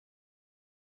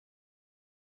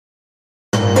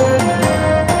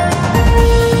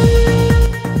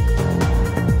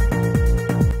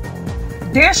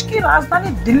देश की राजधानी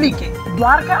दिल्ली के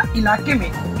द्वारका इलाके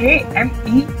में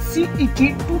AME CET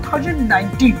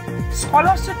 2019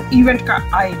 स्कॉलरशिप इवेंट का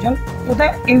आयोजन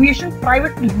उदय एविएशन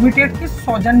प्राइवेट लिमिटेड के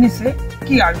सौजन्य से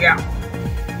किया गया।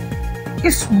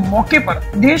 इस मौके पर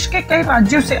देश के कई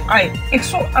राज्यों से आए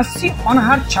 180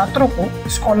 होनहार छात्रों को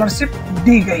स्कॉलरशिप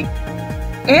दी गई।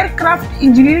 एयरक्राफ्ट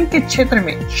इंजीनियरिंग के क्षेत्र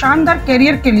में शानदार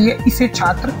कैरियर के लिए इसे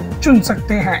छात्र चुन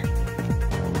सकते हैं।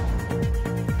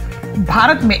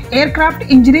 भारत में एयरक्राफ्ट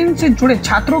इंजीनियरिंग से जुड़े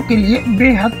छात्रों के लिए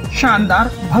बेहद शानदार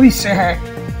भविष्य है,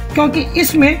 क्योंकि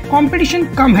इसमें कंपटीशन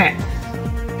कम है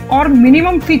और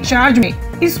मिनिमम फी चार्ज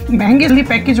में इस महंगे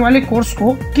पैकेज वाले कोर्स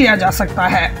को किया जा सकता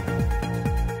है।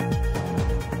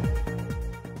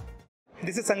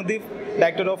 This is Sandeep,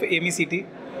 director of AME CET।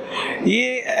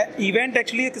 ये इवेंट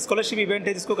एक्चुअली एक स्कॉलरशिप इवेंट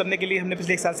है जिसको करने के लिए हमने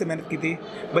पिछले 1 साल से मेहनत की थी।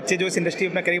 बच्चे जो इस इंडस्ट्री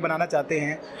में अपना करियर बनाना चाहते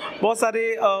हैं, बहुत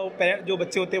सारे पेरेंट जो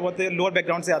बच्चे होते हैं बहुत लोअर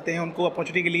बैकग्राउंड से आते हैं, उनको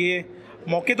अपॉर्चुनिटी के लिए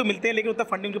मौके तो मिलते हैं लेकिन उतना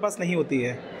फंडिंग उनके पास नहीं होती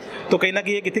है। तो कहीं ना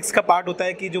कहीं एक इथिक्स का पार्ट होता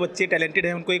है कि जो बच्चे टैलेंटेड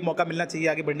हैं उनको एक मौका मिलना चाहिए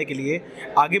आगे बढ़ने के लिए।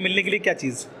 आगे मिलने के लिए क्या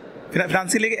चीज़,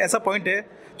 फाइनेंशियली ऐसा पॉइंट है,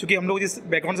 क्योंकि हम लोग जिस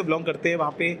बैकग्राउंड से बिलोंग करते हैं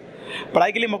वहाँ पे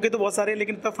पढ़ाई के लिए मौके तो बहुत सारे हैं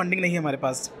लेकिन इतना फंडिंग नहीं है हमारे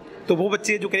पास। तो वो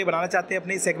बच्चे जो करियर बनाना चाहते हैं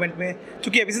अपने इस सेगमेंट में,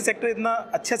 क्योंकि एविएशन सेक्टर इतना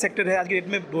अच्छा सेक्टर है आज की डेट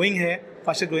में, ग्रोइंग है,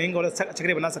 फास्टर ग्रोइंग, और अच्छा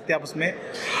करियर बना सकते हैं आप उसमें।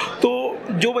 तो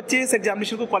जो बच्चे इस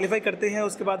एग्जामिनेशन को क्वालिफाई करते हैं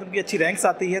उसके बाद उनकी अच्छी रैंक्स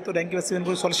आती है, तो रैंक की वजह से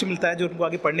उनको स्कॉलरशिप मिलता है जो उनको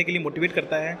आगे पढ़ने के लिए मोटिवेट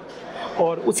करता है।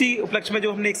 और उसी उपलक्ष्य में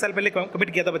जो हमने 1 साल पहले कमिट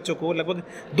किया था बच्चों को, लगभग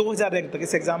 2000 रैंक तक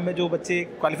इस एग्जाम में जो बच्चे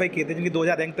क्वालिफाई किए थे जिनकी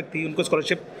 2000 रैंक तक थी, उनको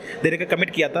स्कॉलरशिप देने का कमिट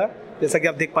किया था। जैसा कि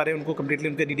आप देख पा रहे हैं उनको कम्प्लीटली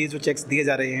उनके डीटेल्स जो चेक्स दिए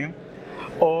जा रहे हैं।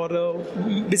 और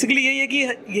बेसिकली यही है कि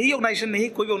यही ऑर्गेनाइजेशन नहीं,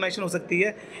 कोई भी ऑर्गेनाइजेशन हो सकती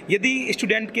है। यदि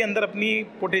स्टूडेंट के अंदर अपनी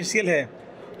पोटेंशियल है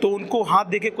तो उनको हाथ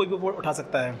दे के कोई भी उठा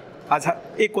सकता है। आज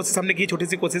एक कोशिश हमने की, छोटी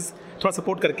सी कोशिश, थोड़ा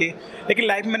सपोर्ट करके, लेकिन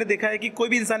लाइफ में मैंने देखा है कि कोई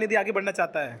भी इंसान यदि आगे बढ़ना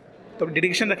चाहता है तो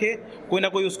डेडिकेशन रखे, कोई ना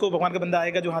कोई उसको भगवान का बंदा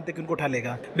आएगा जो हाथ देके उनको उठा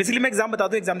लेगा। बेसिकली मैं एग्जाम बता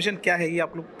दूं, एग्जामिनेशन क्या है ये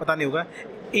आप लोग पता नहीं होगा।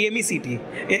 AME CET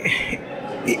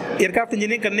एयरक्राफ्ट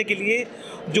इंजीनियरिंग करने के लिए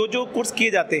जो कोर्स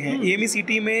किए जाते हैं AME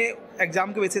CET में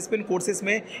एग्जाम के बेसिस पे, इन कोर्सेज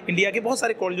में इंडिया के बहुत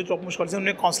सारे कॉलेज जो टॉप मोस्ट कॉलेज हैं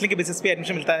उन्हें काउंसलिंग के बेसिस पे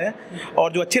एडमिशन मिलता है।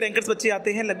 और जो अच्छे रैंकर्स बच्चे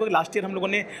आते हैं, लगभग लास्ट ईयर हम लोगों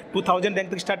ने 2000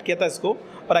 रैंक तक स्टार्ट किया था इसको,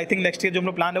 और आई थिंक नेक्स्ट ईयर जो हम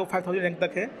लोग प्लान है वो 5000 रैंक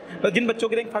तक है। तो जिन बच्चों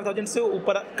की रैंक 5000 से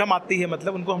ऊपर कम आती है,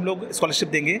 मतलब उनको हम लोग स्कॉलरशिप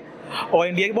देंगे। और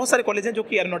इंडिया के बहुत सारे कॉलेज हैं जो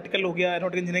कि एरोनॉटिकल हो गया,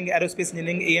 aeronautical engineering, aerospace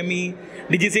engineering, AME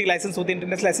DGC licence होते हैं,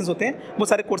 इंटरनेशनल लाइसेंस होते हैं, वो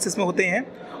सारे कोर्सेज में होते हैं,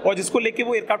 और जिसको लेके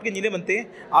वो एयरक्राफ्ट के इंजीनियर बनते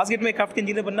हैं। आज के डेट में एयरक्राफ्ट के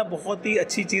इंजीनियर बनना बहुत ही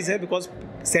अच्छी चीज़ है, बिकॉज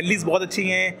सैलरीज बहुत अच्छी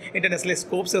हैं, इंटरनेशनल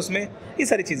स्कोप्स है उसमें, ये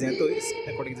सारी चीज़ें हैं। तो इस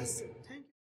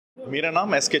अकॉर्डिंग मेरा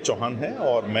नाम SK चौहान है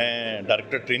और मैं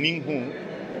डायरेक्टर ट्रेनिंग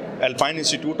हूँ alpine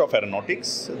institute of aeronautics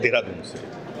Dehradun से।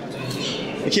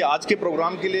 देखिए, आज के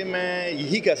प्रोग्राम के लिए मैं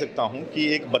यही कह सकता हूँ कि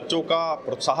एक बच्चों का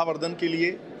प्रोत्साहवर्धन के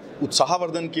लिए,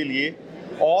 उत्साहवर्धन के लिए,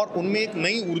 और उनमें एक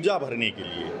नई ऊर्जा भरने के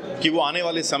लिए कि वो आने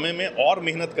वाले समय में और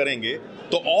मेहनत करेंगे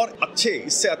तो और अच्छे,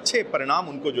 इससे अच्छे परिणाम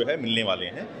उनको जो है मिलने वाले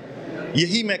हैं,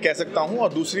 यही मैं कह सकता हूं।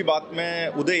 और दूसरी बात, मैं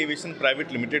उदय एविएशन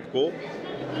प्राइवेट लिमिटेड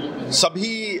को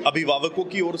सभी अभिभावकों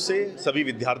की ओर से, सभी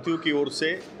विद्यार्थियों की ओर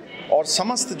से और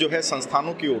समस्त जो है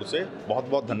संस्थानों की ओर से बहुत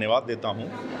बहुत धन्यवाद देता हूं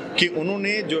कि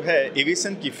उन्होंने जो है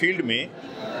एविएशन की फील्ड में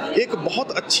एक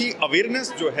बहुत अच्छी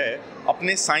अवेयरनेस जो है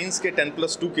अपने साइंस के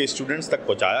 10+2 के स्टूडेंट्स तक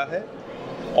पहुंचाया है,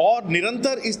 और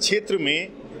निरंतर इस क्षेत्र में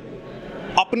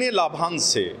अपने लाभांश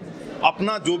से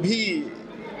अपना जो भी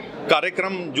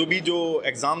कार्यक्रम, जो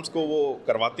एग्ज़ाम्स को वो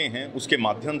करवाते हैं उसके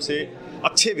माध्यम से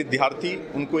अच्छे विद्यार्थी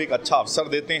उनको एक अच्छा अवसर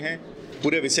देते हैं,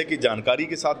 पूरे विषय की जानकारी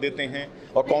के साथ देते हैं,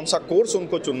 और कौन सा कोर्स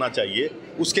उनको चुनना चाहिए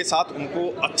उसके साथ उनको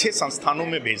अच्छे संस्थानों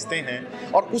में भेजते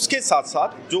हैं। और उसके साथ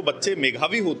साथ जो बच्चे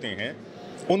मेधावी होते हैं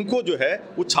उनको जो है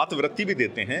वो छात्रवृत्ति भी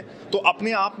देते हैं। तो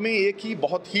अपने आप में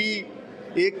बहुत ही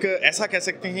एक ऐसा कह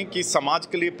सकते हैं कि समाज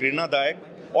के लिए प्रेरणादायक,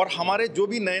 और हमारे जो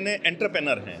भी नए नए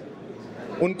एंटरप्रेन्योर हैं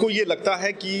उनको ये लगता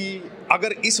है कि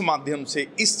अगर इस माध्यम से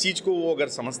इस चीज़ को वो अगर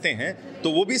समझते हैं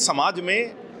तो वो भी समाज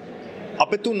में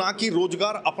अपितु ना कि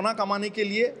रोजगार अपना कमाने के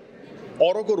लिए,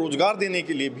 औरों को रोजगार देने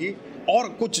के लिए भी, और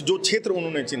कुछ जो क्षेत्र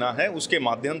उन्होंने चुना है उसके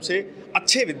माध्यम से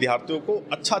अच्छे विद्यार्थियों को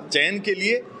अच्छा चयन के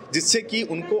लिए, जिससे कि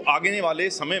उनको आगे वाले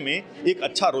समय में एक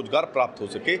अच्छा रोजगार प्राप्त हो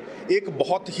सके। एक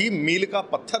बहुत ही मील का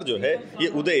पत्थर जो है ये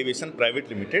उदय एविएशन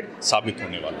प्राइवेट लिमिटेड साबित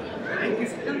होने वाला है।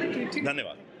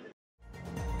 धन्यवाद।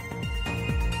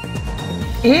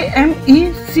 AME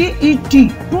CET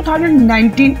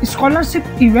 2019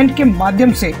 स्कॉलरशिप इवेंट के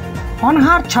माध्यम से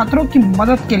होनहार छात्रों की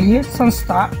मदद के लिए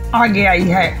संस्था आगे आई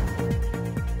है।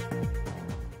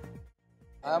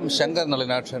 I'm Shankar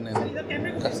Nalinathan.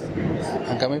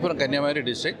 I'm coming from Kanyakumari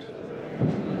district.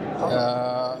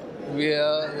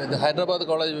 the Hyderabad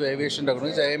College of Aviation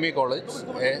Technology, AME College,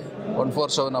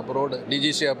 147 approved,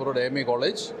 DGC approved AME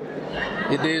College.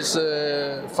 It is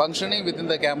functioning within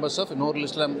the campus of Nurul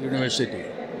Islam University.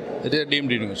 It is a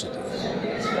deemed university.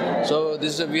 So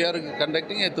we are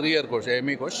conducting a 3-year course,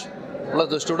 AME course. Plus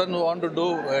the students who want to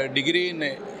do a degree in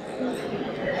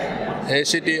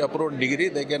ACT approved degree,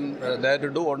 they have to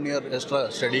do 1 year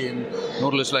extra study in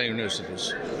Nurul Islam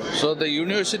universities. So the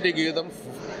university give them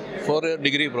 4-year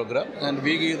degree program and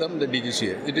we give them the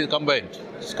DGCA. It is combined.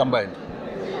 It's combined.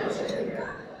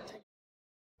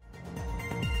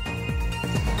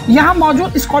 यहाँ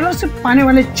मौजूद scholarship पाने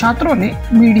वाले छात्रों ने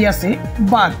media से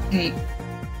बात की।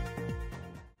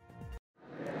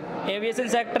 Aviation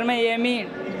sector में एएमई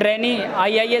ट्रेनी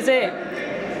आईआईए से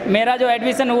मेरा जो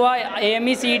एडमिशन हुआ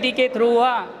AME CET के थ्रू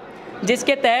हुआ,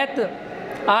 जिसके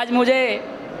तहत आज मुझे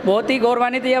बहुत ही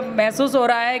गौरवान्वित यह महसूस हो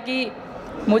रहा है कि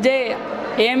मुझे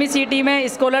AME CET में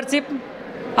स्कॉलरशिप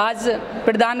आज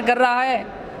प्रदान कर रहा है,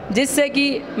 जिससे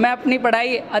कि मैं अपनी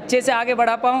पढ़ाई अच्छे से आगे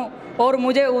बढ़ा पाऊँ और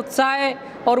मुझे उत्साह है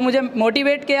और मुझे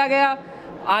मोटिवेट किया गया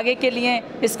आगे के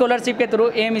लिए स्कॉलरशिप के थ्रू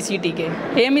AME CET के।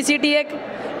 AME CET एक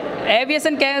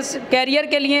एविएशन कैरियर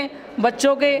के लिए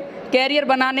बच्चों के कैरियर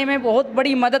बनाने में बहुत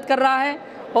बड़ी मदद कर रहा है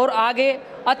और आगे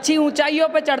अच्छी ऊंचाइयों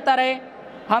पर चढ़ता रहे,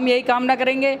 हम यही कामना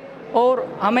करेंगे।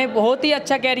 और हमें बहुत ही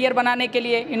अच्छा कैरियर बनाने के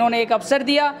लिए इन्होंने एक अवसर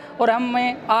दिया और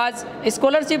हमें आज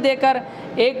स्कॉलरशिप देकर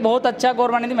एक बहुत अच्छा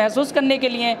गौरवान्वित महसूस करने के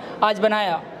लिए आज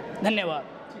बनाया। धन्यवाद।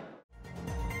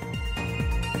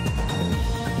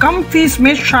 कम फीस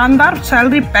में शानदार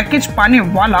सैलरी पैकेज पाने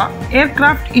वाला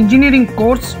एयरक्राफ्ट इंजीनियरिंग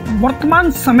कोर्स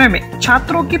वर्तमान समय में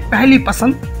छात्रों की पहली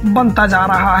पसंद बनता जा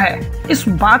रहा है। इस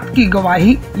बात की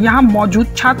गवाही यहाँ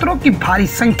मौजूद छात्रों की भारी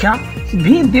संख्या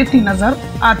भी देती नजर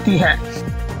आती है।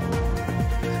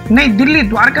 नई दिल्ली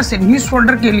द्वारका से न्यूज़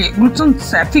फोल्डर के लिए गुलशन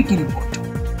सैफी की रिपोर्ट।